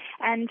go.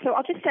 And so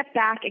I'll just step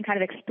back and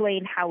kind of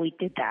explain how we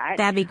did that.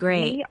 That'd be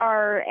great. We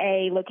are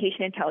a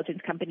location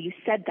intelligence company. You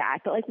said that,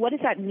 but what does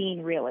that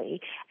mean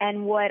really?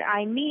 And what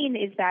I mean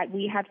is that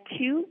we have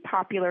 2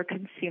 popular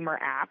consumer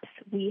apps.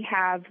 We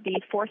have the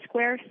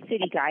Foursquare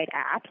City Guide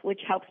app,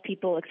 which helps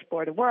people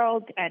explore the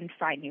world and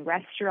find new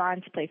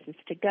restaurants, places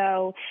to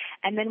go.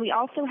 And then we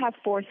also have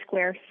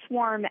Foursquare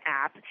Swarm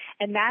app,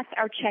 and that's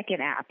our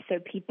check-in app. So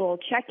people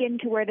check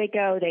into where they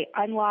go, they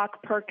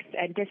unlock perks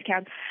and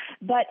discounts.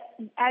 But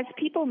as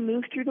people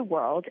move through the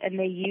world and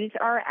they use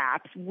our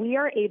apps, we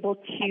are able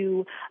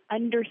to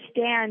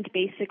understand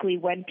basically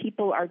when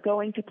people are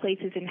going to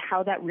places and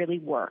how that really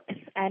works.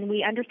 And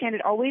we understand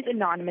it always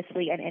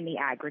anonymously and in the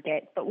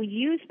aggregate, but we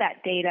use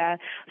that data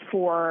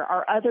for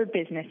our other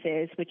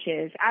businesses, which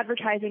is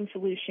advertising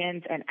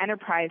solutions and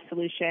enterprise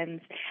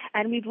solutions.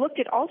 And we've looked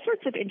at all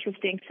sorts of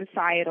interesting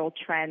societal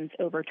trends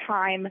over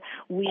time.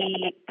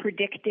 We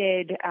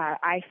predicted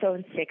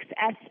iPhone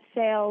 6s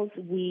sales.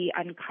 We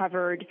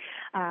uncovered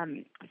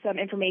some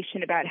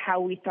information about how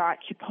we thought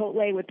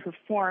Chipotle would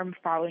perform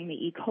following the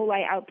E.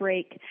 coli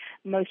outbreak.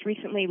 Most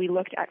recently, we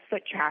looked at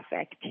foot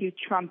traffic to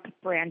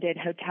Trump-branded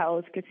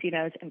hotels,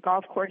 casinos, and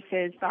golf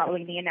courses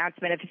following the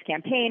announcement of his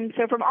campaign.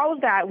 So from all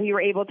of that, we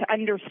were able to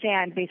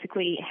understand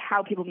basically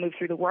how people move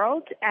through the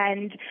world,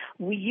 and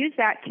we use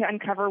that to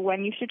uncover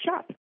when you should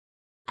shop.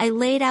 I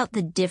laid out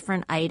the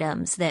different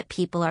items that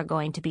people are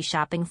going to be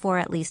shopping for,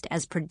 at least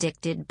as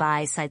predicted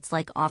by sites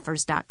like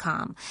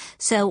offers.com.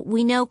 So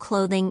we know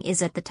clothing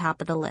is at the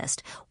top of the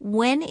list.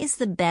 When is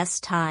the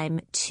best time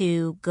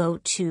to go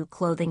to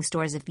clothing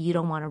stores if you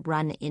don't want to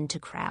run into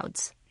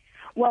crowds?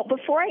 Well,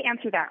 before I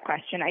answer that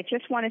question, I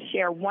just want to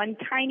share one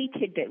tiny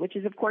tidbit, which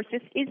is, of course,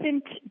 this is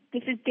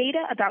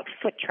data about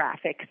foot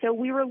traffic. So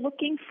we were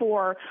looking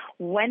for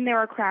when there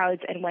are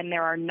crowds and when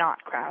there are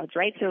not crowds,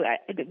 right? So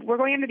we're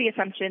going under the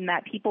assumption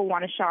that people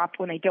want to shop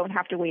when they don't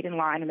have to wait in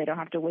line and they don't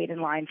have to wait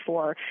in line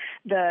for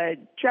the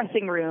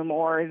dressing room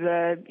or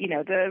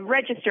the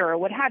register or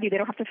what have you. They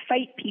don't have to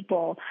fight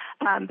people.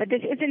 But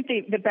this isn't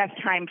the best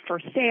time for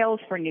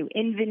sales, for new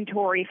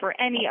inventory, for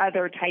any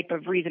other type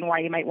of reason why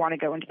you might want to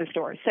go into the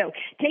store. So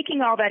taking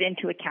all that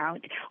into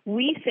account,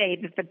 we say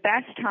that the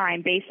best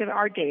time, based on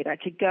our data,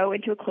 to go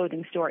into a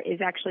clothing store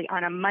is actually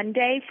on a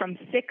Monday from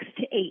 6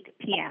 to 8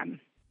 p.m.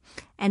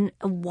 And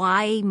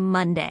why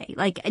Monday?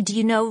 Do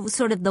you know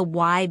sort of the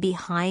why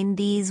behind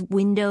these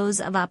windows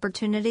of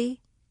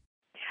opportunity?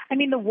 I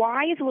mean, the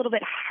why is a little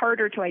bit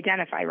harder to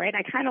identify, right?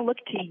 I kind of look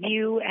to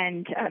you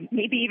and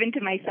maybe even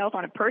to myself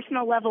on a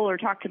personal level or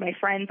talk to my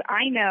friends.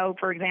 I know,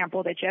 for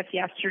example, that just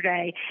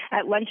yesterday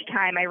at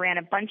lunchtime, I ran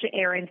a bunch of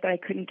errands that I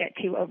couldn't get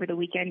to over the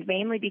weekend,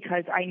 mainly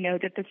because I know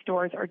that the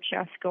stores are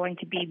just going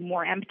to be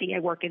more empty. I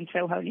work in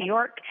Soho, New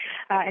York.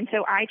 And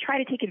so I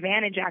try to take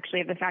advantage,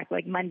 actually, of the fact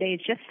that Mondays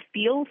just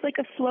feels like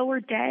a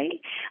slower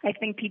day. I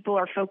think people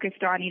are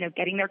focused on,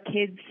 getting their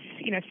kids,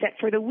 set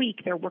for the week.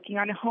 They're working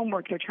on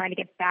homework. They're trying to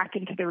get back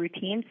into the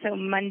routine. So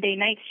Monday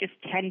nights just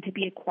tend to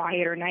be a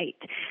quieter night.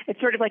 It's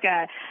sort of like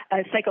a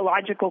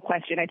psychological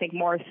question, I think,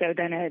 more so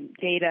than a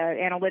data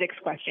analytics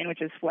question,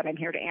 which is what I'm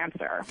here to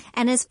answer.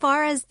 And as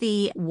far as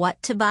the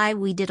what to buy,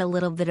 we did a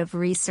little bit of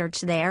research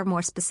there.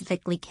 More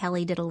specifically,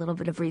 Kelly did a little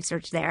bit of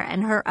research there.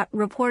 And her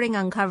reporting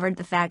uncovered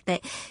the fact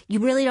that you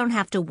really don't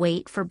have to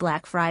wait for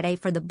Black Friday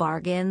for the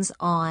bargains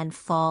on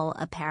fall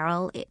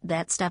apparel.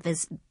 That stuff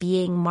is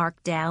being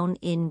marked down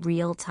in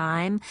real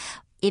time.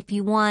 If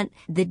you want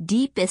the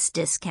deepest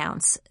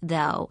discounts,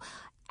 though,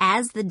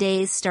 as the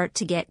days start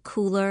to get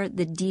cooler,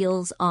 the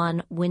deals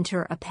on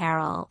winter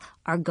apparel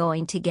are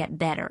going to get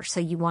better. So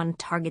you want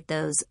to target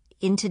those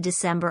into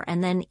December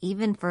and then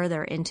even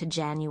further into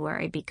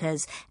January,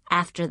 because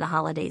after the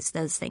holidays,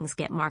 those things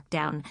get marked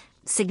down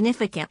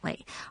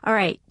significantly. All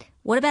right.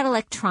 What about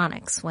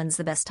electronics? When's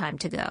the best time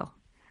to go?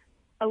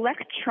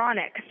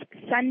 Electronics,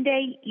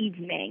 Sunday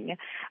evening.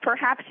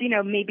 Perhaps,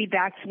 maybe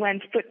that's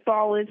when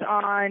football is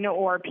on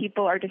or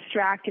people are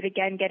distracted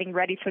again getting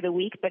ready for the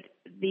week. But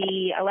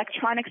the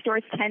electronic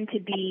stores tend to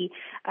be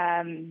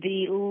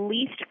the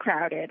least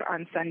crowded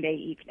on Sunday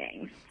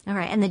evenings. All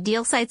right. And the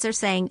deal sites are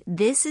saying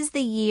this is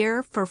the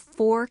year for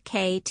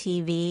 4K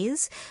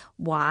TVs.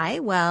 Why?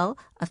 Well,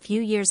 a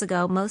few years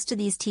ago, most of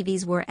these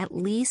TVs were at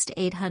least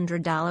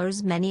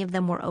 $800. Many of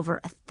them were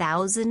over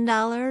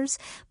 $1,000.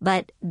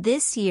 But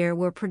this year,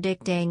 we're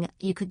predicting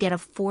you could get a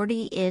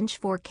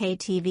 40-inch 4K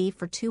TV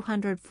for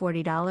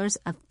 $240,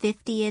 a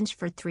 50-inch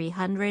for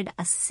 $300,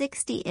 a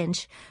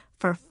 60-inch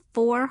for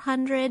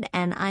 $400,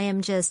 and I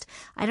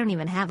don't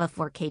even have a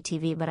 4K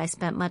TV, but I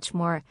spent much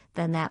more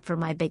than that for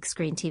my big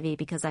screen TV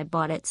because I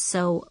bought it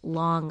so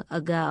long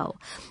ago.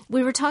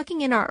 We were talking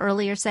in our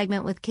earlier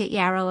segment with Kit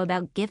Yarrow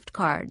about gift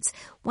cards.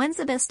 When's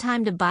the best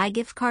time to buy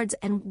gift cards,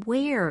 and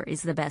where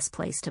is the best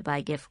place to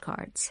buy gift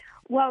cards?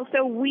 Well,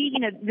 so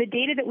the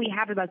data that we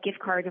have about gift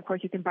cards, of course,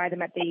 you can buy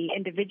them at the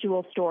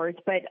individual stores,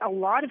 but a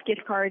lot of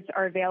gift cards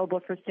are available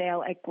for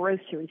sale at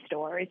grocery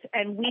stores.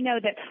 And we know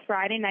that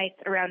Friday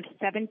nights around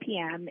 7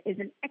 p.m. is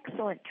an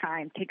excellent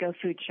time to go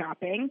food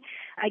shopping.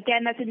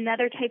 Again, that's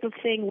another type of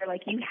thing where,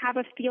 you have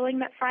a feeling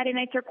that Friday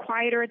nights are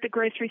quieter at the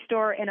grocery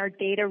store, and our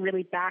data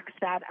really backs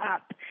that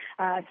up.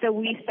 So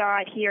we saw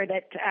it here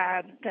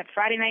that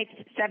Friday nights,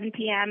 7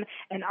 p.m.,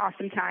 an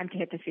awesome time to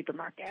hit the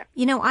supermarket.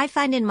 I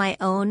find in my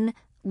own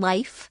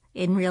life,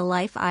 in real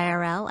life,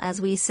 IRL,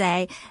 as we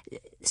say,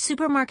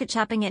 supermarket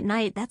shopping at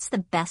night, that's the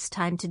best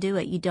time to do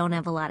it. You don't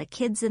have a lot of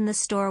kids in the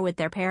store with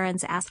their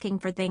parents asking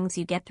for things.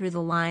 You get through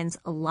the lines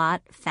a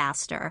lot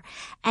faster.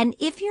 And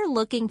if you're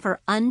looking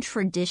for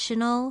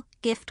untraditional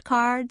gift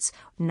cards,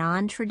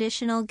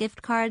 non-traditional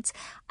gift cards,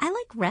 I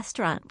like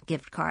restaurant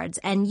gift cards,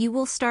 and you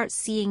will start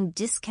seeing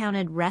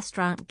discounted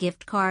restaurant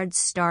gift cards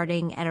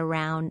starting at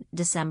around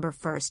December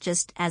 1st.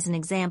 Just as an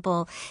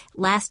example,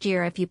 last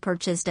year, if you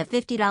purchased a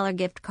 $50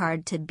 gift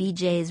card to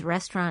BJ's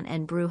Restaurant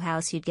and Brew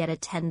House, you'd get a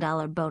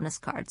 $10 bonus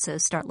card. So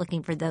start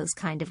looking for those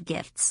kind of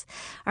gifts.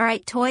 All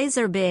right, toys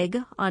are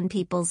big on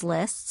people's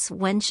lists.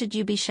 When should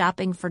you be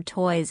shopping for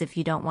toys if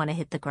you don't want to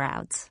hit the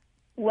crowds?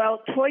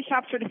 Well, toy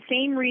shops, for the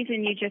same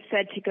reason you just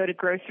said to go to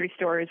grocery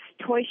stores,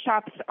 toy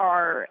shops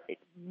are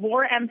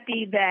more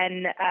empty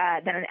than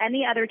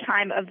any other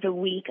time of the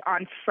week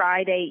on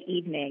Friday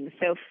evening.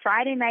 So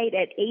Friday night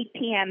at 8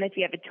 p.m., if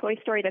you have a toy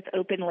store that's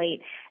open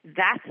late,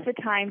 that's the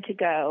time to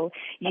go.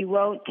 You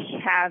won't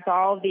have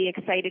all the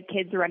excited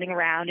kids running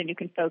around, and you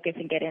can focus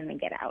and get in and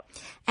get out.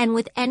 And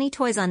with any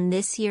toys on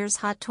this year's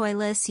Hot Toy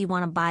list, you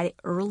want to buy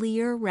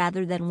earlier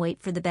rather than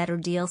wait for the better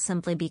deal,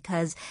 simply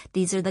because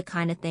these are the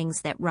kind of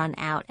things that run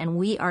out. And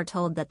we are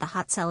told that the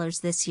hot sellers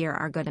this year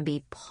are going to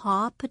be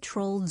Paw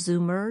Patrol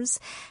Zoomers,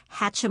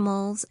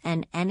 Hatchimals,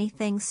 and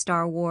anything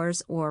Star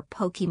Wars or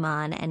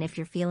Pokemon. And if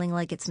you're feeling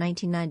like it's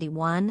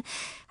 1991,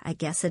 I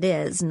guess it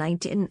is.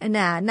 Not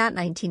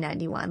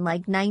 1991.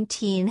 Like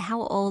 19,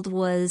 how old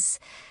was...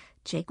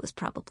 Jake was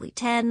probably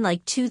 10,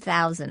 like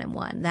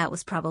 2001. That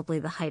was probably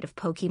the height of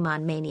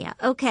Pokemon mania.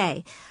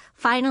 Okay.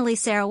 Finally,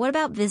 Sarah, what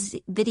about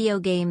video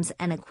games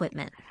and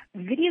equipment?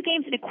 Video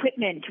games and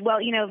equipment. Well,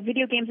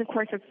 video games, of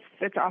course,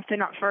 it's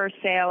often up for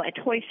sale at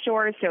toy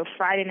stores, so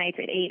Friday nights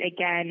at 8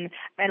 again,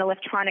 and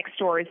electronic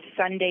stores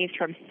Sundays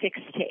from 6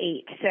 to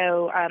 8.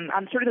 So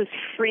on sort of those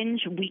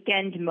fringe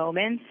weekend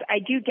moments, I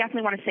do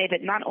definitely want to say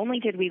that not only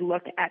did we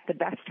look at the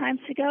best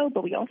times to go,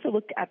 but we also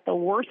looked at the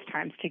worst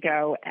times to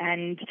go.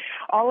 And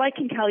all I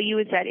can tell you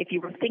is that if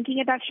you were thinking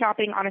about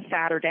shopping on a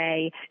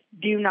Saturday,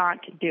 do not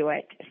do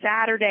it.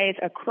 Saturdays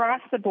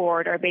across the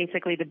board are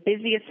basically the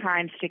busiest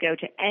times to go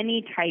to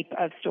any type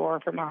of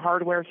store, from a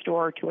hardware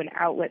store to an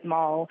outlet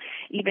mall,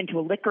 even to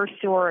a liquor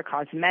store, a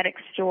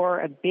cosmetics store,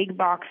 a big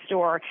box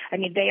store. I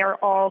mean, they are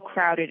all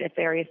crowded at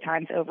various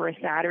times over a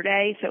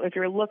Saturday. So if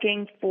you're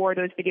looking for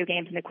those video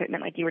games and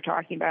equipment like you were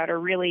talking about, are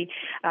really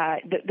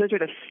those are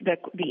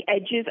the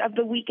edges of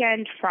the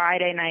weekend,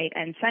 Friday night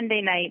and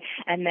Sunday night,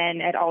 and then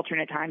at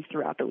alternate times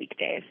throughout the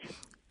weekdays.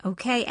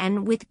 Okay,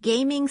 and with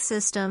gaming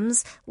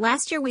systems,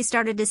 last year we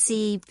started to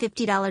see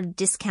 $50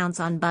 discounts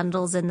on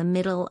bundles in the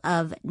middle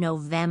of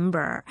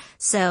November.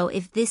 So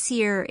if this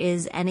year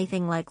is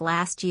anything like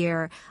last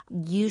year,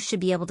 you should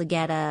be able to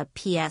get a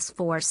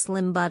PS4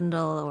 Slim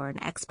bundle or an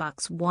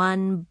Xbox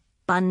One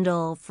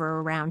bundle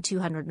for around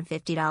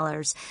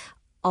 $250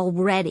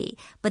 already.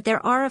 But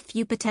there are a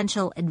few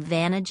potential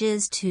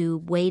advantages to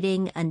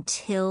waiting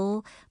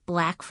until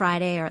Black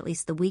Friday, or at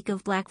least the week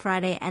of Black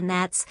Friday, and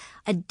that's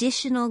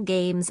additional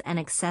games and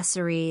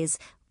accessories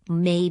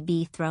may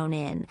be thrown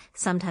in.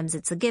 Sometimes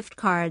it's a gift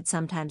card,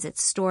 sometimes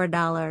it's store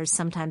dollars,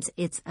 sometimes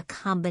it's a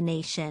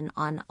combination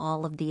on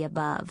all of the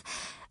above.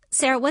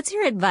 Sarah, what's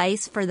your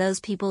advice for those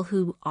people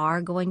who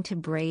are going to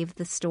brave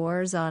the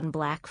stores on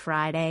Black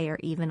Friday or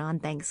even on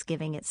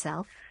Thanksgiving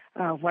itself?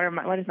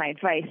 What is my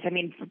advice? I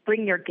mean,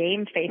 bring your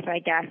game face, I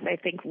guess. I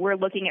think we're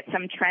looking at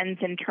some trends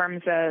in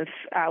terms of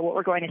what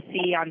we're going to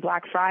see on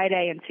Black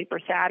Friday and Super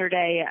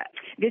Saturday.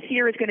 This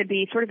year is going to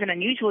be sort of an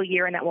unusual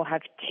year in that we'll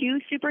have two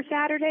Super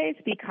Saturdays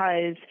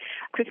because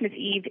Christmas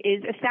Eve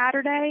is a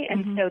Saturday,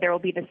 and so there will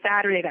be the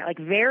Saturday, that like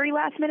very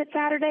last minute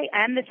Saturday,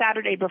 and the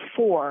Saturday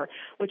before,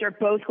 which are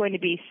both going to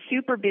be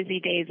super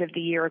busy days of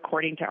the year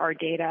according to our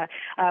data.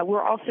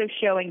 We're also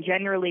showing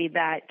generally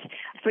that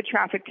foot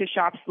traffic to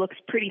shops looks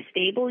pretty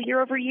stable year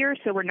over year,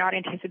 so we're not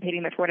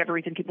anticipating that for whatever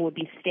reason people will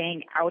be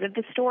staying out of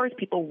the stores.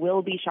 People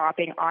will be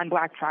shopping on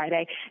Black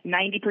Friday.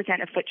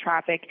 90% of foot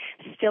traffic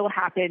still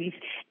happens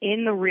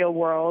in the real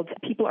world.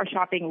 People are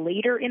shopping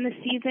later in the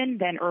season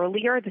than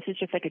earlier. This is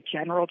just like a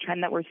general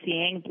trend that we're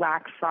seeing.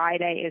 Black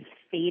Friday is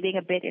fading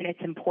a bit in its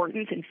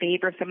importance in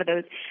favor of some of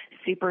those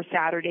Super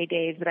Saturday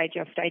days that I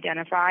just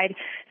identified.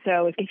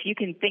 So if you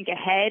can think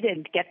ahead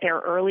and get there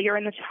earlier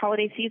in the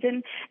holiday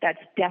season, that's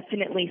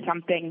definitely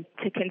something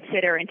to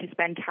consider and to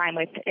spend time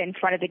with in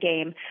front of the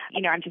game.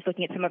 I'm just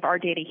looking at some of our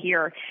data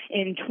here.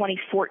 In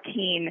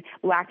 2014,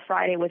 Black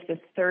Friday was the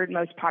third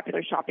most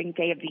popular shopping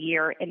day of the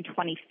year. In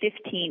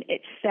 2015,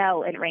 it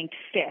fell and ranked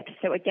fifth.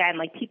 So again,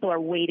 people are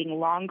waiting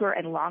longer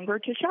and longer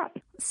to shop.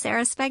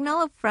 Sarah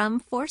Spagnuolo from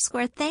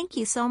Foursquare, thank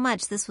you so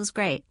much. This was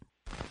great.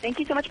 Thank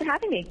you so much for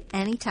having me.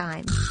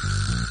 Anytime.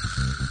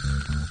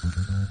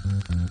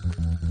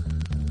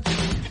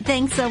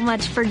 Thanks so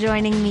much for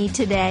joining me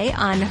today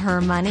on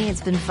Her Money.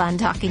 It's been fun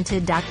talking to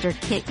Dr.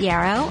 Kit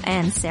Yarrow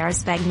and Sarah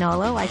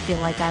Spagnuolo. I feel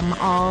like I'm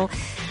all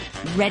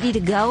ready to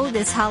go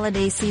this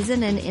holiday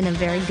season and in a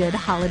very good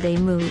holiday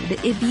mood.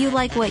 If you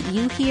like what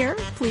you hear,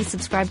 please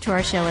subscribe to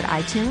our show at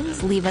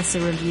iTunes. Leave us a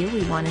review.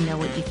 We want to know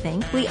what you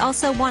think. We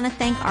also want to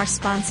thank our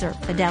sponsor,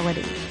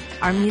 Fidelity.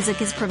 Our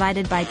music is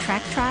provided by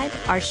Track Tribe.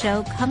 Our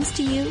show comes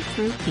to you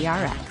through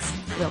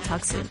PRX. We'll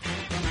talk soon.